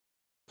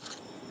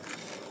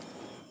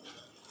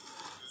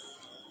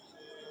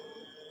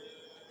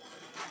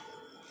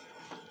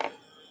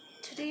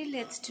Today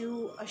let's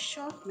do a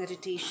short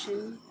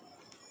meditation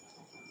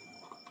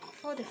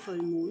for the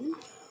full moon.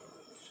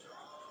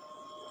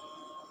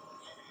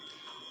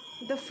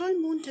 The full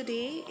moon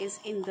today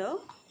is in the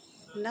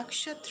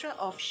Nakshatra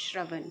of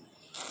Shravan.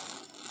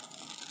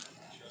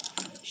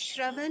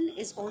 Shravan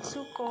is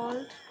also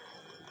called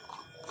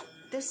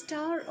the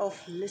star of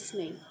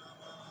listening.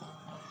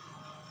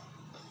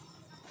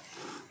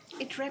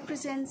 It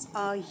represents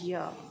our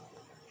year.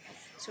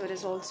 So it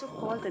is also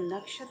called the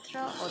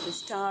Nakshatra or the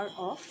star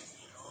of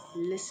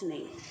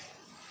listening.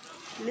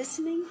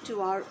 Listening to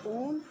our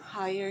own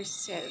higher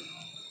self.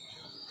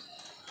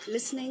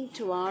 Listening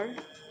to our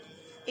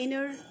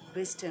inner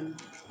wisdom,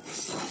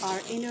 our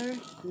inner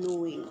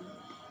knowing.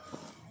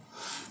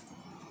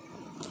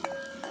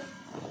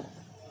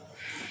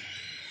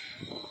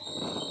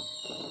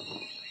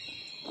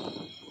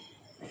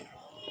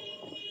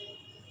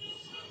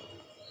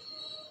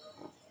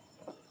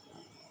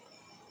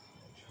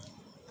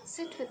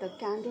 Sit with a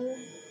candle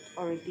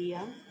or a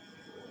diya.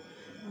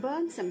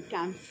 Burn some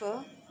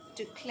camphor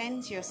to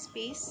cleanse your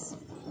space,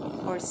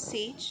 or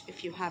sage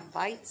if you have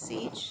white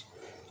sage,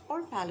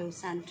 or Palo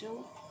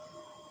Santo.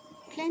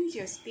 Cleanse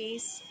your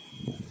space,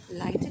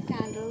 light a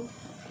candle.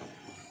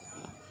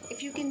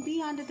 If you can be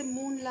under the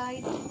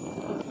moonlight,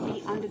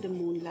 be under the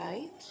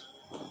moonlight.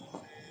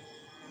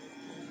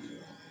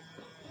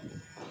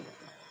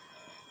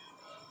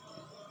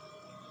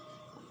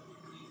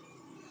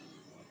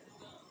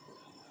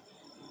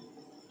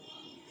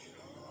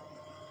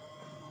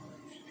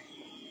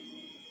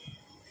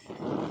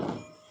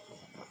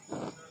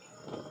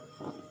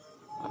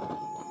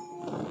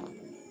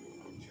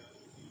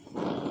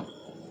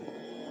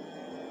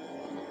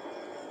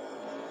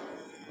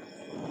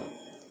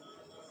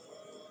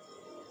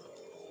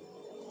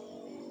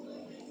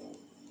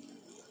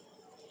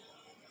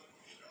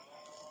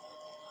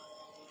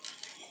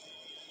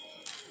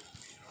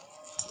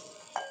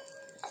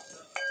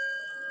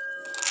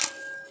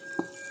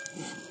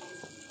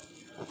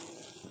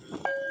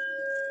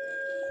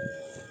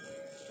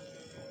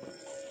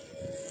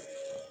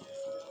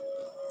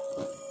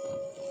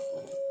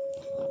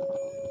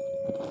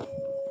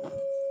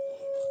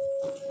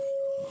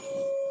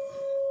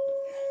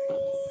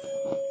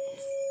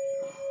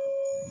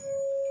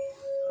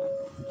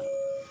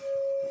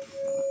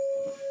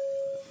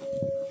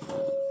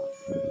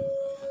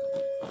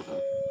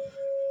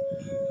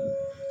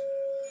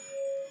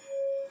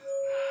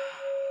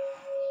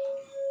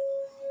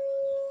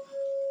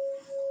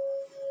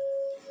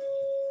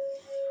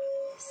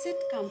 Sit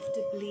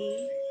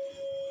comfortably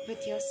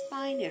with your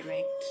spine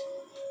erect.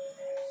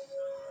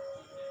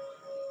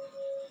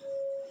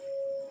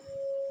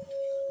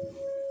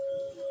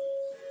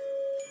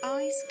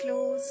 Eyes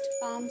closed,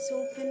 palms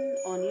open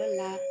on your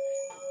lap.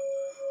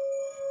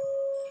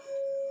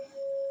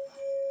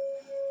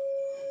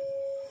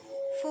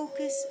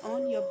 Focus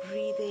on your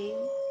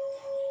breathing.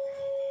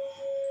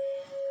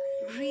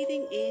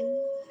 Breathing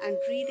in and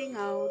breathing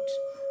out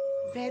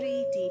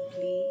very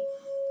deeply.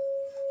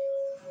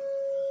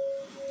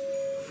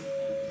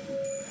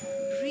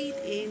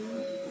 Breathe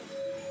in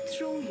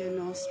through your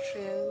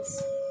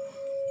nostrils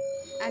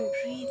and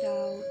breathe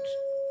out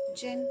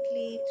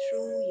gently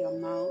through your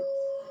mouth.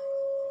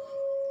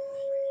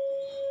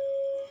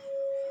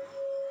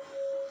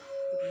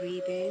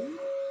 Breathe in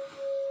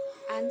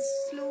and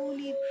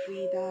slowly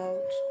breathe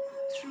out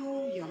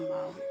through your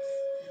mouth.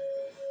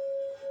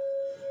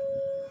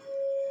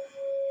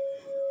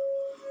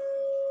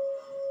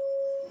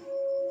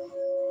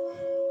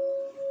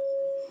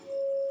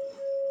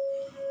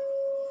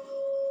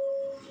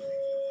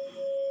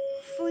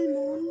 Full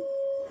moon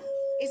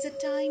is a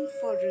time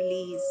for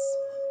release.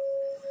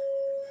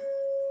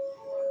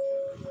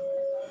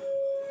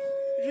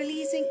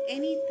 Releasing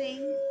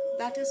anything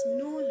that is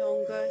no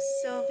longer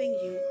serving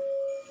you.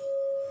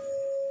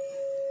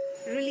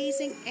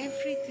 Releasing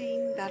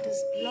everything that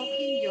is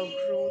blocking your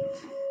growth,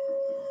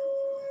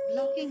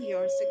 blocking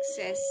your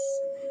success,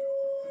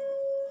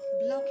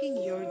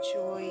 blocking your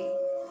joy,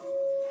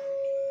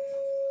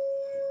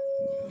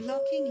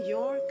 blocking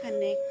your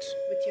connect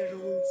with your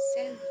own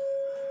self.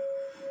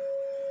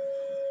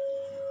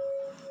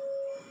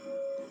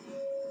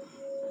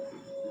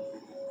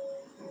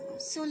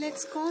 So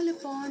let's call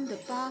upon the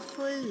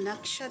powerful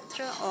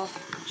Nakshatra of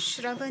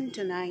Shravan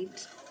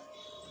tonight.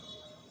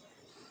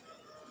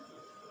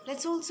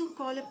 Let's also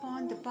call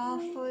upon the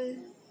powerful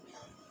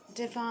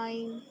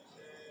divine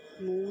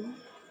moon,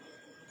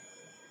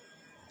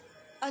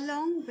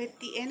 along with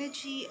the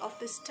energy of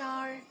the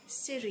star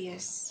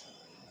Sirius.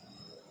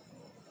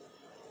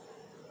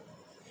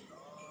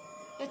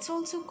 Let's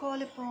also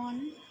call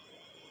upon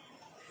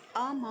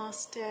our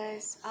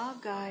masters, our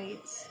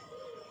guides,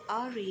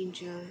 our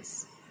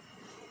angels,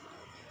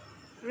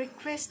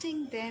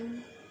 requesting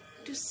them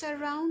to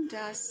surround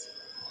us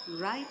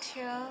right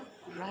here,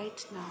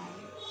 right now.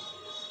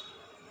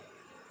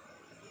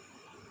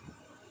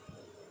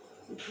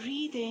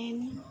 Breathe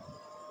in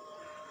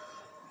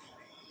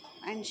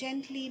and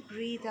gently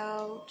breathe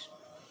out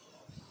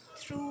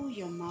through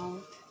your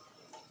mouth.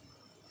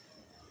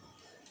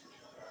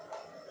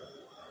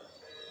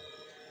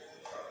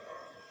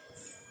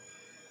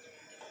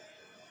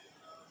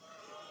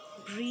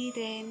 breathe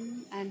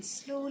in and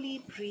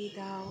slowly breathe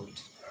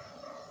out.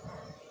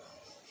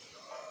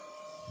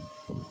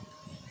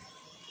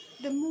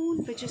 The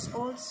moon, which is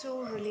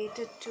also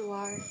related to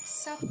our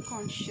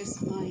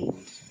subconscious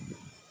mind,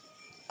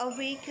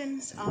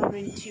 awakens our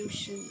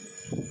intuition.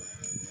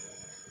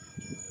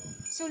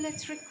 So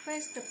let's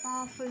request the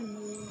powerful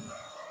moon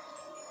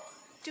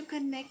to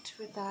connect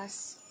with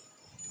us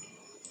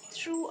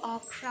through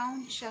our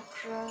crown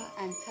chakra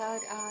and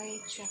third eye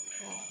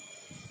chakra.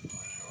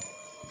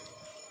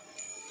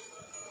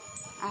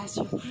 As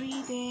you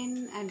breathe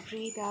in and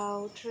breathe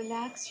out,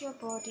 relax your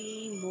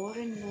body more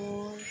and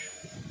more.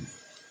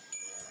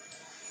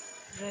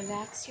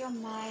 Relax your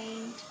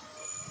mind.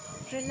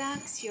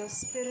 Relax your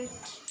spirit.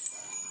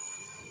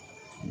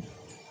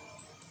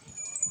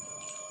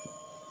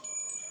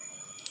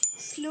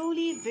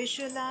 Slowly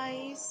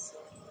visualize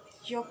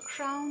your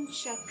crown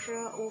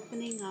chakra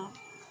opening up.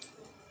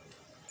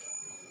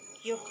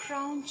 Your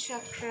crown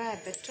chakra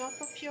at the top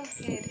of your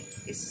head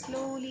is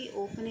slowly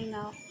opening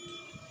up.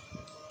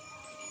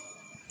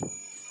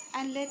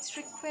 And let's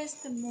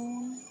request the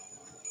moon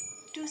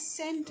to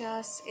send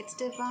us its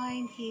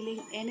divine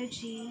healing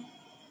energy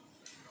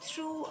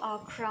through our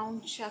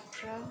crown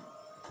chakra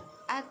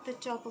at the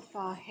top of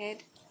our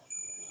head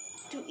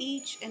to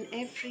each and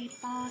every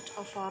part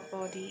of our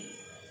body,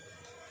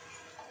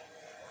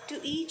 to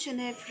each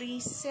and every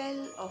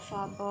cell of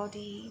our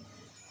body,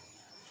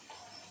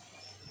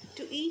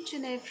 to each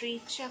and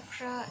every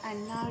chakra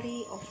and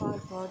nadi of our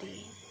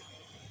body.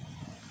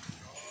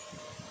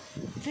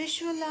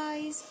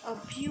 Visualize a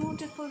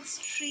beautiful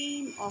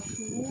stream of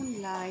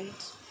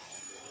moonlight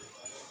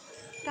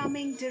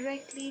coming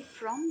directly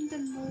from the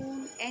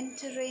moon,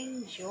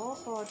 entering your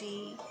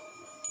body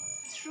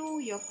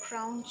through your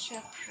crown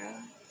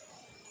chakra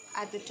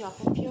at the top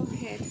of your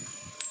head,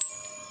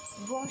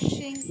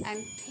 washing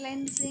and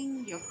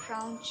cleansing your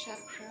crown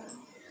chakra.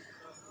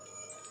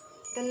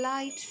 The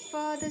light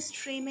further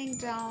streaming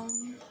down,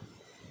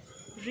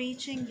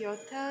 reaching your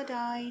third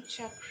eye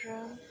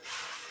chakra,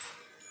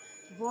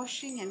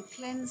 washing and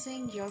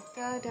cleansing your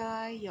third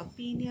eye, your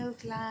pineal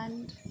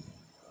gland.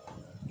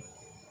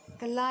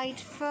 The light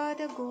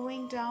further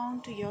going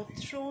down to your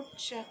throat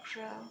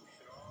chakra,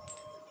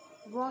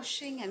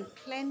 washing and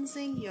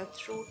cleansing your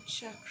throat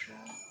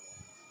chakra.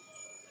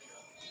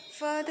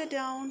 Further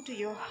down to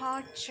your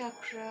heart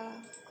chakra,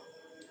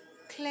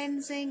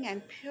 cleansing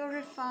and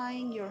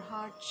purifying your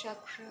heart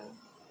chakra.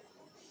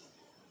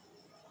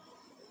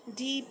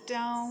 Deep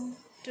down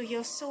to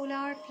your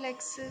solar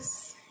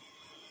plexus,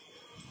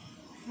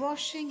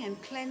 washing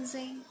and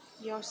cleansing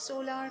your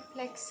solar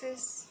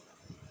plexus.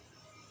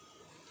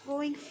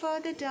 Going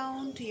further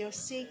down to your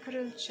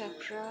sacral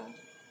chakra,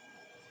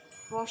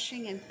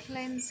 washing and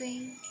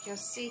cleansing your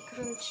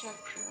sacral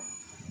chakra.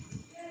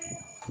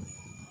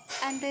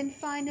 And then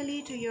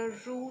finally to your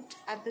root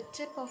at the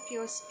tip of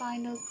your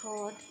spinal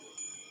cord,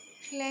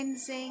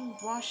 cleansing,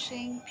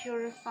 washing,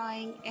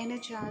 purifying,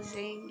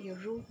 energizing your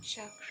root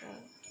chakra.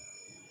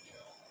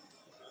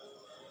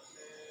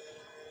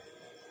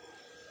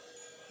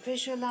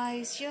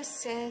 Visualize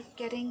yourself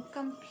getting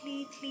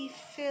completely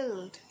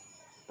filled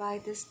by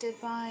this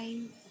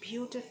divine,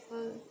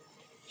 beautiful,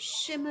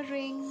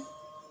 shimmering,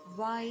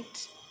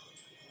 white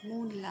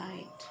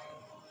moonlight.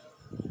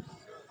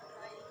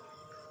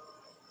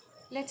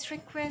 Let's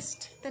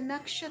request the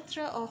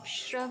Nakshatra of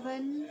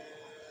Shravan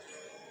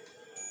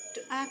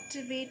to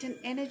activate and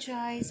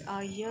energize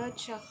our ear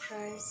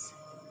chakras,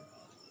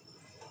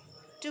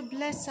 to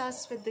bless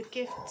us with the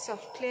gifts of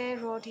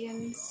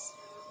clairaudience,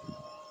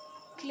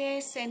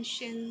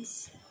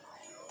 clairsentience,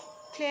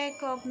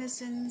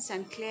 claircognizance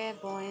and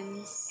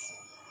clairvoyance,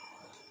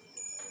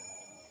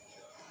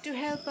 to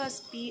help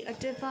us be a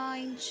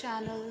divine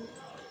channel,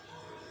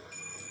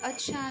 a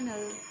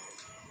channel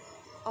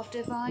of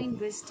divine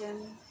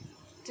wisdom,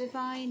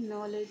 divine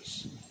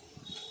knowledge,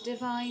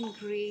 divine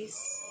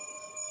grace,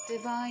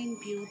 divine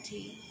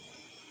beauty,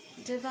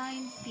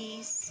 divine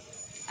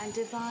peace and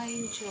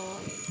divine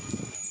joy.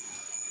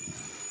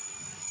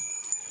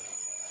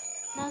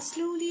 Now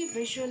slowly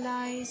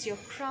visualize your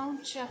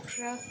crown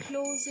chakra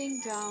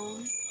closing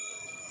down.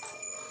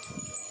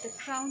 The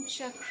crown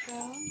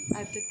chakra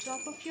at the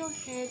top of your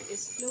head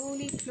is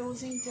slowly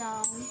closing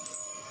down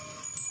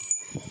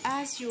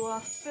as you are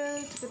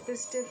filled with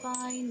this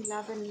divine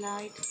love and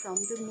light from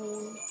the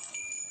moon.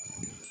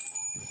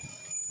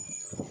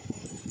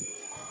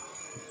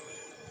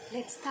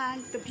 Let's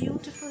thank the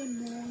beautiful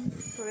moon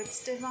for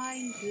its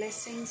divine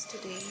blessings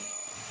today.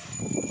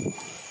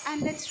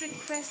 And let's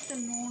request the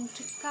moon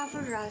to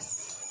cover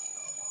us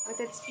with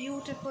its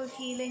beautiful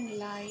healing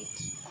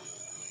light.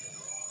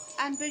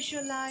 And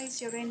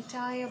visualize your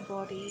entire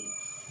body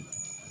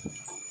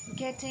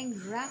getting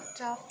wrapped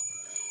up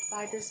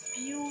by this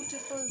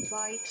beautiful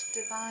white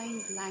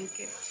divine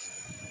blanket.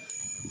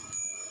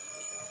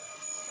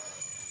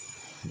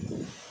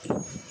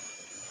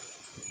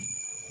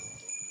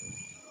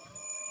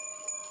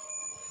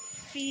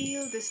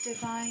 Feel this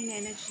divine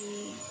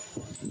energy.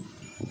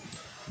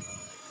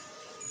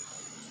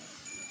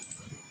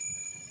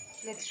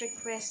 Let's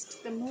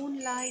request the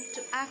moonlight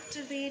to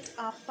activate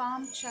our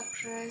palm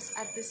chakras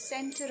at the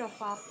center of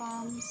our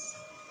palms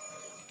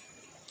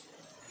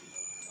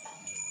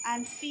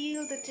and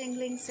feel the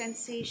tingling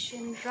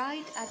sensation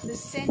right at the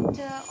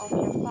center of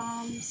your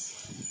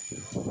palms,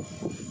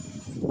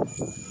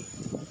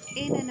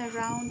 in and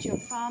around your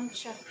palm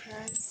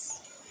chakras.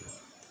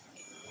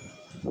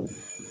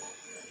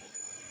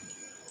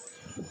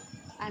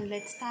 And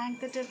let's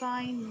thank the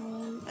divine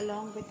moon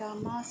along with our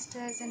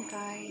masters and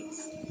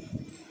guides.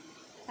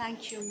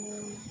 Thank you,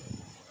 moon.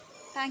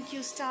 Thank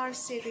you, star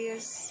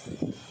Sirius.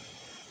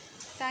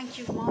 Thank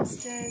you,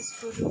 masters,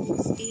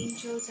 gurus,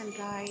 angels and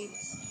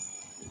guides.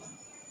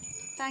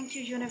 Thank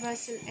you,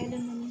 universal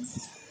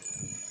elements.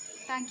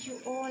 Thank you,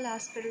 all our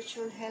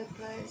spiritual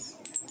helpers,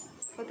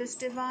 for this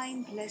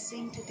divine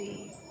blessing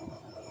today,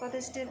 for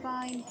this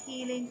divine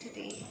healing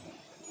today.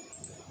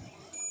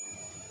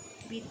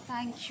 We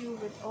thank you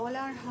with all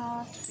our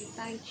heart. We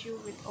thank you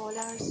with all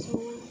our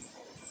soul.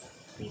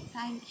 We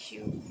thank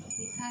you.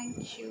 We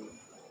thank you.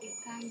 We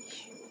thank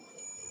you.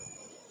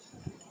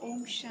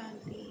 Om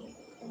Shanti.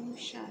 Om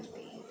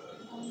Shanti.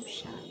 Om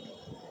Shanti.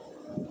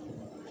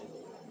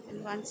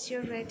 And once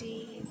you're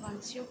ready,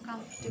 once you're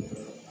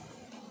comfortable,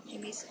 you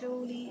may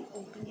slowly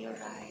open your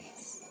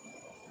eyes.